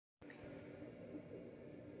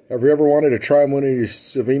Have you ever wanted to try one of these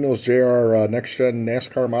Salvino's JR Next Gen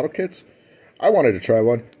NASCAR model kits? I wanted to try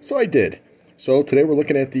one, so I did. So today we're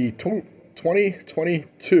looking at the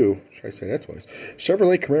 2022, should I say that twice,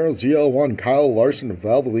 Chevrolet Camaro ZL-1 Kyle Larson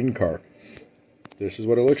Valvoline car. This is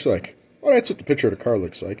what it looks like. Well, that's what the picture of the car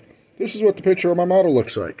looks like. This is what the picture of my model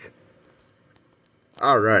looks like.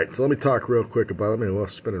 Alright, so let me talk real quick about it. We'll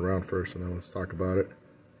spin it around first and then let's talk about it.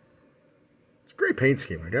 It's a great paint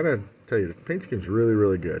scheme. I gotta tell you, the paint scheme's really,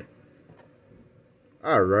 really good.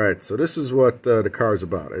 Alright, so this is what the car is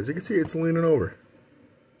about. As you can see, it's leaning over.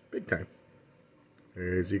 Big time.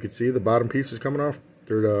 As you can see, the bottom piece is coming off,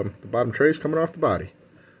 the bottom tray is coming off the body.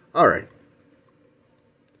 Alright.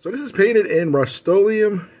 So this is painted in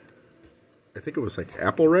Rust-Oleum. I think it was like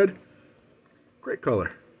apple red. Great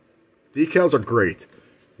color. Decals are great.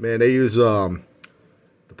 Man, they use the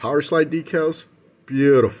power slide decals.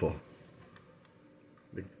 Beautiful.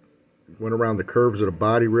 They went around the curves of the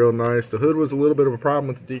body real nice. The hood was a little bit of a problem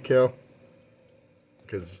with the decal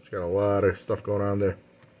because it's got a lot of stuff going on there.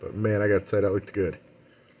 But man, I gotta say, that looked good.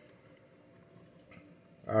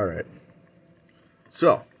 Alright.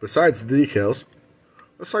 So, besides the decals,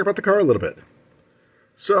 let's talk about the car a little bit.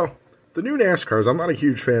 So, the new NASCARs, I'm not a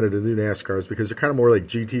huge fan of the new NASCARs because they're kind of more like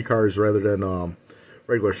GT cars rather than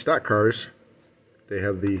regular stock cars. They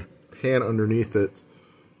have the pan underneath it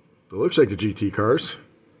that looks like the GT cars.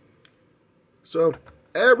 So,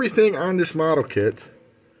 everything on this model kit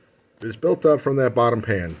is built up from that bottom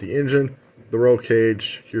pan. The engine, the roll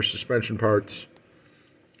cage, your suspension parts.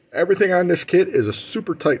 Everything on this kit is a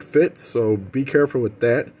super tight fit, so be careful with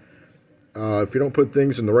that. If you don't put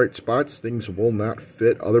things in the right spots, things will not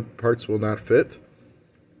fit. Other parts will not fit.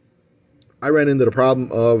 I ran into the problem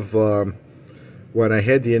of when I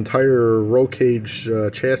had the entire roll cage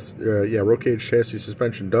chassis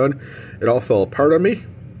suspension done, it all fell apart on me.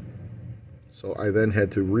 So I then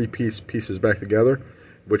had to re-piece pieces back together,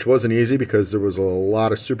 which wasn't easy because there was a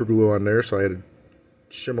lot of super glue on there, so I had to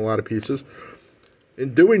shim a lot of pieces.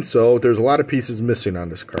 In doing so, there's a lot of pieces missing on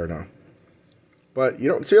this car now. But you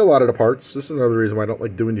don't see a lot of the parts. This is another reason why I don't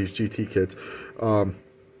like doing these GT kits. I'm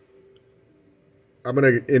going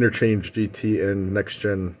to interchange GT and Next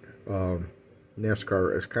Gen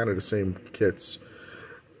NASCAR as kind of the same kits.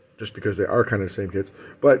 Just because they are kind of the same kits.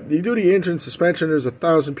 But you do the engine, suspension, there's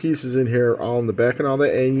 1,000 pieces in here all in the back and all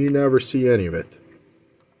that, and you never see any of it.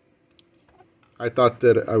 I thought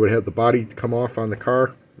that I would have the body come off on the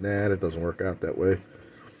car. Nah, that doesn't work out that way.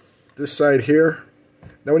 This side here.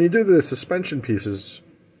 Now when you do the suspension pieces,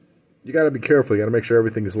 you got to be careful. You got to make sure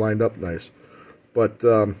everything is lined up nice. But,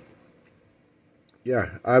 yeah,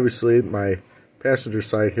 obviously my passenger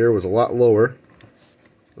side here was a lot lower.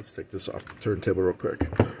 Let's take this off the turntable real quick.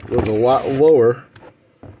 It was a lot lower.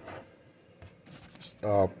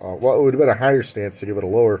 Well, it would have been a higher stance to give it a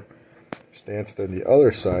lower stance than the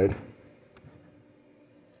other side.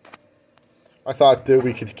 I thought that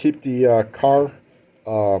we could keep the car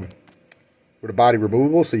with the body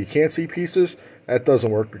removable so you can't see pieces. That doesn't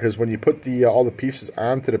work because when you put the all the pieces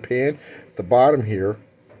onto the pan, the bottom here,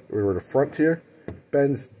 or the front here,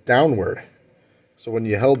 bends downward. So when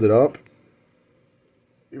you held it up,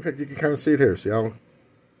 in fact, you can kind of see it here. See how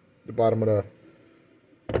the bottom of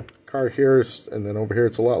the car here is, and then over here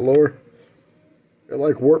it's a lot lower. It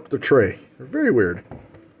like warped the tray. Very weird.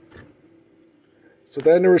 So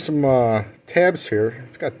then there were some tabs here.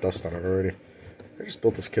 It's got dust on it already. I just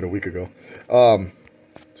built this kit a week ago.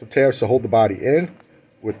 Some tabs to hold the body in,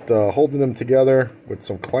 with holding them together with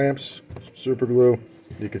some clamps, some super glue.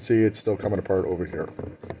 You can see it's still coming apart over here.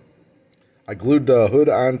 I glued the hood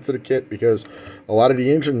onto the kit because a lot of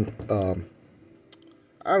the engine, I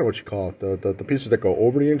don't know what you call it, the pieces that go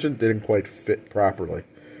over the engine didn't quite fit properly.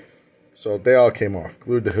 So they all came off.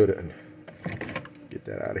 Glued the hood in. Get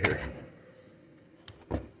that out of here.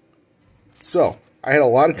 So, I had a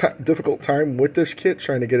lot of difficult time with this kit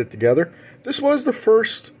trying to get it together. This was the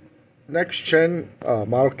first Next Gen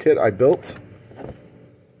model kit I built.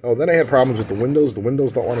 Oh, then I had problems with the windows. The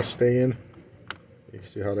windows don't want to stay in. You can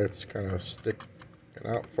see how that's kind of sticking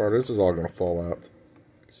out far. This is all going to fall out.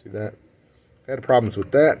 See that? I had problems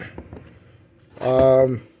with that.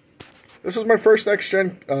 This is my first Next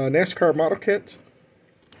Gen NASCAR model kit.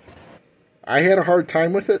 I had a hard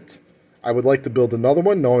time with it. I would like to build another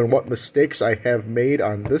one, knowing what mistakes I have made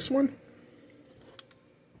on this one.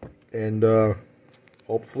 And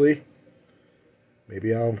hopefully,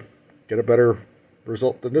 maybe I'll get a better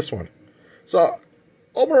result than this one. So,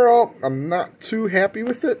 overall, I'm not too happy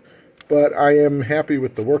with it, but I am happy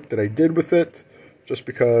with the work that I did with it, just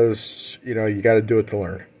because, you know, you got to do it to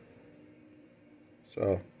learn.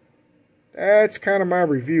 So, that's kind of my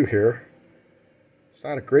review here. It's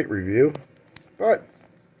not a great review, but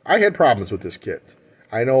I had problems with this kit.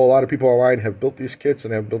 I know a lot of people online have built these kits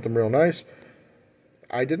and have built them real nice.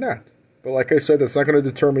 I did not. But like I said, that's not going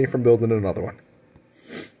to deter me from building another one.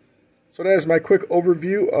 So that is my quick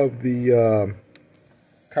overview of the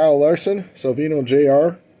Kyle Larson Salvino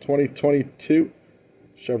JR 2022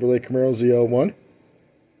 Chevrolet Camaro ZL-1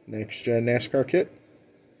 Next Gen NASCAR kit.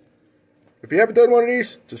 If you haven't done one of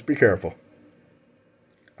these, just be careful.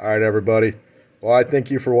 Alright everybody, well I thank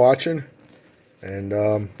you for watching,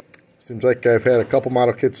 and seems like I've had a couple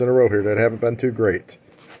model kits in a row here that haven't been too great.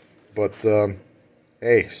 But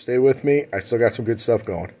hey, stay with me, I still got some good stuff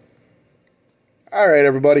going. Alright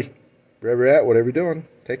everybody, wherever you're at, whatever you're doing,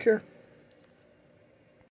 take care.